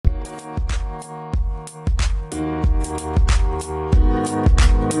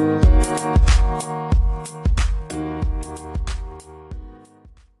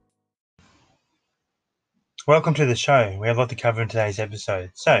Welcome to the show. We have a lot to cover in today's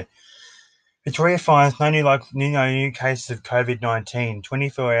episode. So, Victoria finds no new cases of COVID-19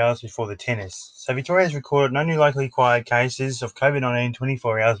 24 hours before the tennis. So, Victoria has recorded no new locally acquired cases of COVID-19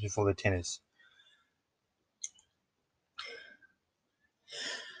 24 hours before the tennis.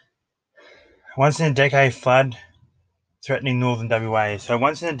 Once in a decade flood threatening northern WA. So,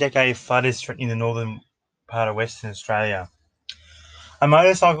 once in a decade flood is threatening the northern part of Western Australia. A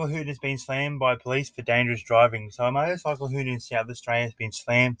motorcycle hoot has been slammed by police for dangerous driving. So, a motorcycle hoot in South Australia has been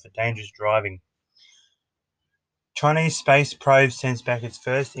slammed for dangerous driving. Chinese space probe sends back its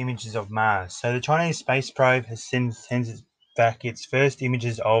first images of Mars. So the Chinese space probe has sends back its first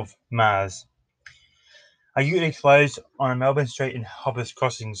images of Mars. A ute explodes on a Melbourne street in Hoppers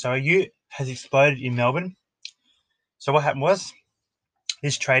Crossing. So a ute has exploded in Melbourne. So what happened was,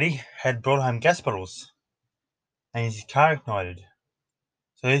 this tradie had brought home gas bottles and his car ignited.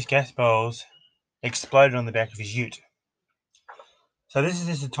 So these gas bottles exploded on the back of his ute. So this is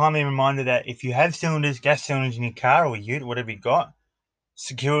just a timely reminder that if you have gas cylinders in your car or ute, whatever you got,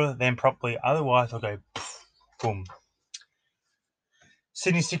 secure them properly, otherwise they'll go poof, boom.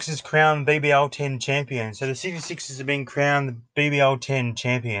 Sydney Sixers crowned BBL 10 champions. So the Sydney Sixers have been crowned the BBL 10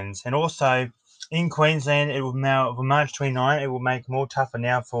 champions. And also in Queensland, it will now, for March 29, it will make more tougher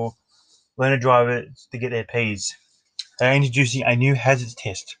now for learner drivers to get their Ps. They're introducing a new hazards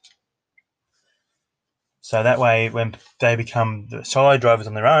test. So that way, when they become the solo drivers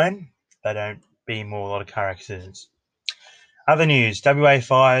on their own, they don't be more a lot of car accidents. Other news, WA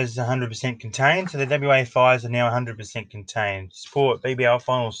fires 100% contained. So the WA fires are now 100% contained. Sport, BBL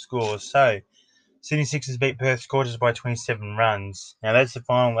final scores. So Sydney Sixers beat Perth Scorchers by 27 runs. Now that's the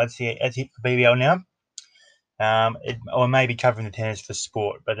final. That's it for BBL now. I may be covering the tennis for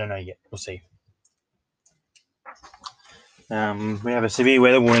sport, but I don't know yet. We'll see. We have a severe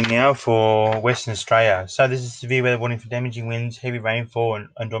weather warning now for Western Australia. So this is a severe weather warning for damaging winds, heavy rainfall, and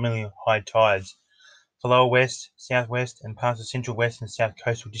abnormally high tides for lower west, southwest, and parts of central west and south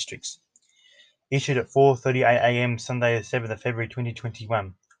coastal districts. Issued at 4:38 a.m. Sunday, the 7th of February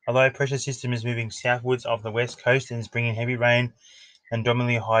 2021. A low pressure system is moving southwards off the west coast and is bringing heavy rain and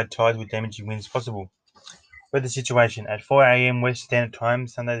dominantly high tides with damaging winds possible. Weather situation at 4 a.m. West Standard Time,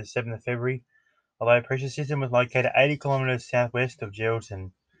 Sunday, the 7th of February. A low pressure system was located 80 kilometres southwest of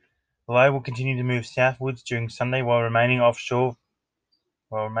Geraldton. The low will continue to move southwards during Sunday while remaining offshore.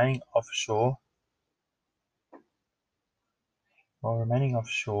 From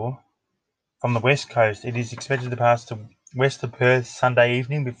the west coast, it is expected to pass to west of Perth Sunday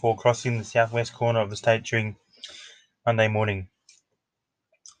evening before crossing the southwest corner of the state during Monday morning.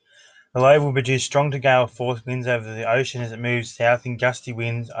 The low will produce strong to gale force winds over the ocean as it moves south and gusty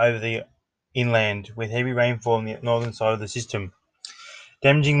winds over the inland, with heavy rainfall on the northern side of the system.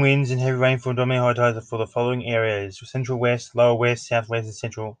 Damaging winds and heavy rainfall and dominant high tides are for the following areas: central west, lower west, southwest, and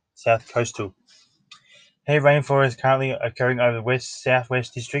central south coastal. Heavy rainfall is currently occurring over the west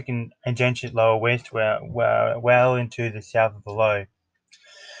southwest district and adjacent lower west, well into the south of the low.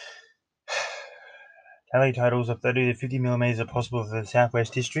 Daily totals of 30 to 50 millimetres are possible for the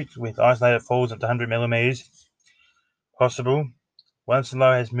southwest district, with isolated falls up to 100 millimetres possible. Once the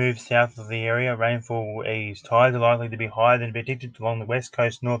low has moved south of the area, rainfall will ease. Tides are likely to be higher than predicted along the west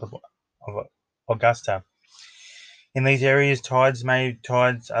coast north of Augusta. In these areas, tides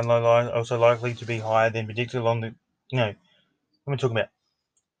are also likely to be higher than predicted along the. What am I talking about?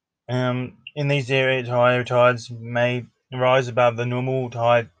 In these areas, higher tides may rise above the normal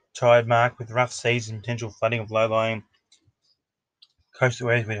tide mark, with rough seas and potential flooding of low-lying coastal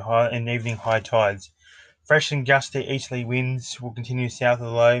areas with high and evening high tides. Fresh and gusty easterly winds will continue south of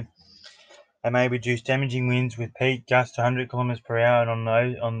the low and may produce damaging winds with peak gusts to 100 km per hour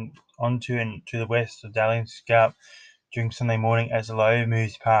onto and to the west of Darling Scarp during Sunday morning as the low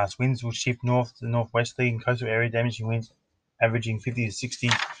moves past. Winds will shift north to northwesterly in coastal areas, damaging winds averaging 50 to 60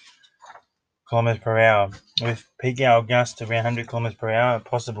 km per hour, with peak hour gusts around 100 km per hour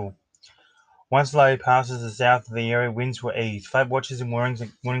possible. Once the low passes the south of the area, winds will ease. Flood watches and warnings are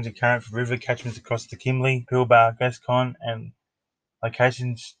current for river catchments across the Kimberley, Pilbara, Gascoyne, and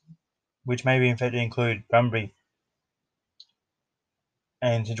locations which may be infected include Bunbury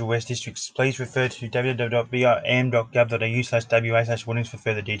and Central West districts. Please refer to www.bim.gov.au/wa/warnings for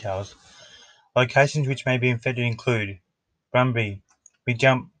further details. Locations which may be infected include Bunbury, Big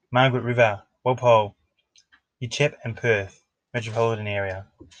Jump, Margaret River, Walpole, Yachep and Perth metropolitan area.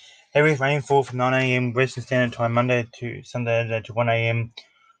 Heavy rainfall from 9 a.m. Western Standard Time Monday to Sunday to 1 a.m.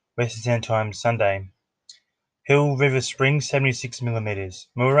 Western Standard Time Sunday. Hill River Springs 76 millimeters.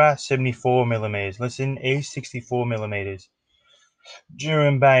 Moora 74 millimeters. Lisson East 64 millimeters.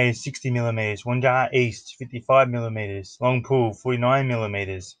 Juruen Bay 60mm, Wandara East 55mm, Long Pool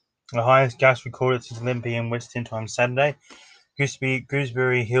 49mm. The highest gust recorded since 11 p.m. West 10 time Saturday.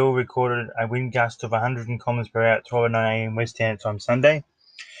 Gooseberry Hill recorded a wind gust of 100 km per hour at 12:09 a.m. West 10 time Sunday.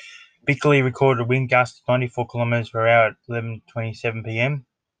 Bickley recorded a wind gust of 94 km per hour at 11:27 p.m.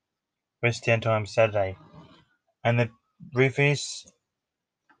 West 10 time Saturday. And the Rufus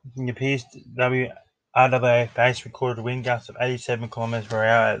WRWA base recorded a wind gust of 87 km per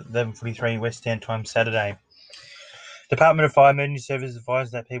hour at 11:43 West 10 time Saturday. Department of Fire Emergency Services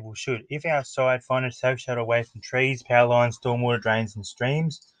advises that people should, if outside, find a safe shelter away from trees, power lines, stormwater drains, and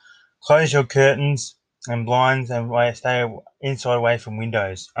streams. Close your curtains and blinds and stay inside away from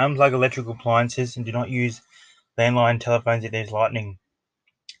windows. Unplug electrical appliances and do not use landline telephones if there's lightning.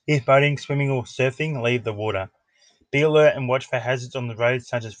 If boating, swimming, or surfing, leave the water. Be alert and watch for hazards on the roads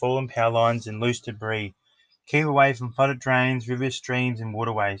such as fallen power lines and loose debris. Keep away from flooded drains, rivers, streams, and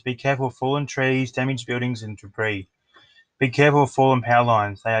waterways. Be careful of fallen trees, damaged buildings, and debris. Be careful of fallen power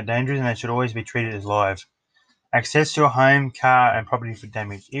lines. They are dangerous and they should always be treated as live. Access your home, car, and property for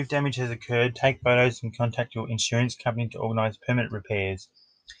damage. If damage has occurred, take photos and contact your insurance company to organise permanent repairs.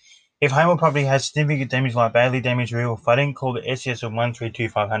 If home or property has significant damage like badly damaged roof or flooding, call the SES on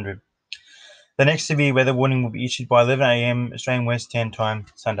 132500. The next severe weather warning will be issued by 11 a.m. Australian West 10 time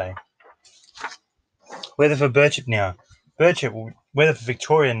Sunday. Weather for Birchip now. Weather for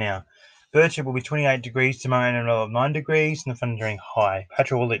Victoria now. Birchip will be 28 degrees tomorrow and a low of 9 degrees and the thundering high.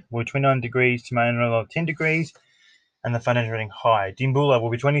 Patrick will be 29 degrees tomorrow and a low of 10 degrees and the thundering high. Dimboola will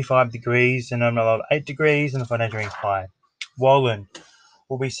be 25 degrees and a low of 8 degrees and the thundering high. Wallan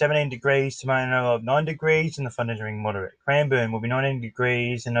will be 17 degrees tomorrow and a low of 9 degrees and the thundering moderate. Cranbourne will be 19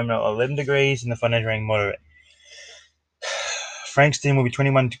 degrees and a low of 11 degrees and the thundering moderate. Frankston will be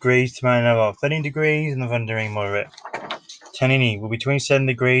 21 degrees tomorrow and a low of 13 degrees and the thundering moderate. Tanini will be 27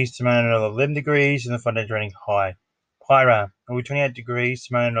 degrees tomorrow and a low of 11 degrees and the thundering high. Pyra will be 28 degrees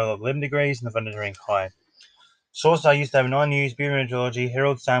tomorrow and a low of 11 degrees and the thundering high. Source I used to have 9 News, Bureau Meteorology,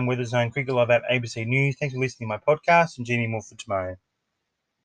 Herald Sun, Weather Zone, Cricket Live app, ABC News. Thanks for listening to my podcast and join me more for tomorrow.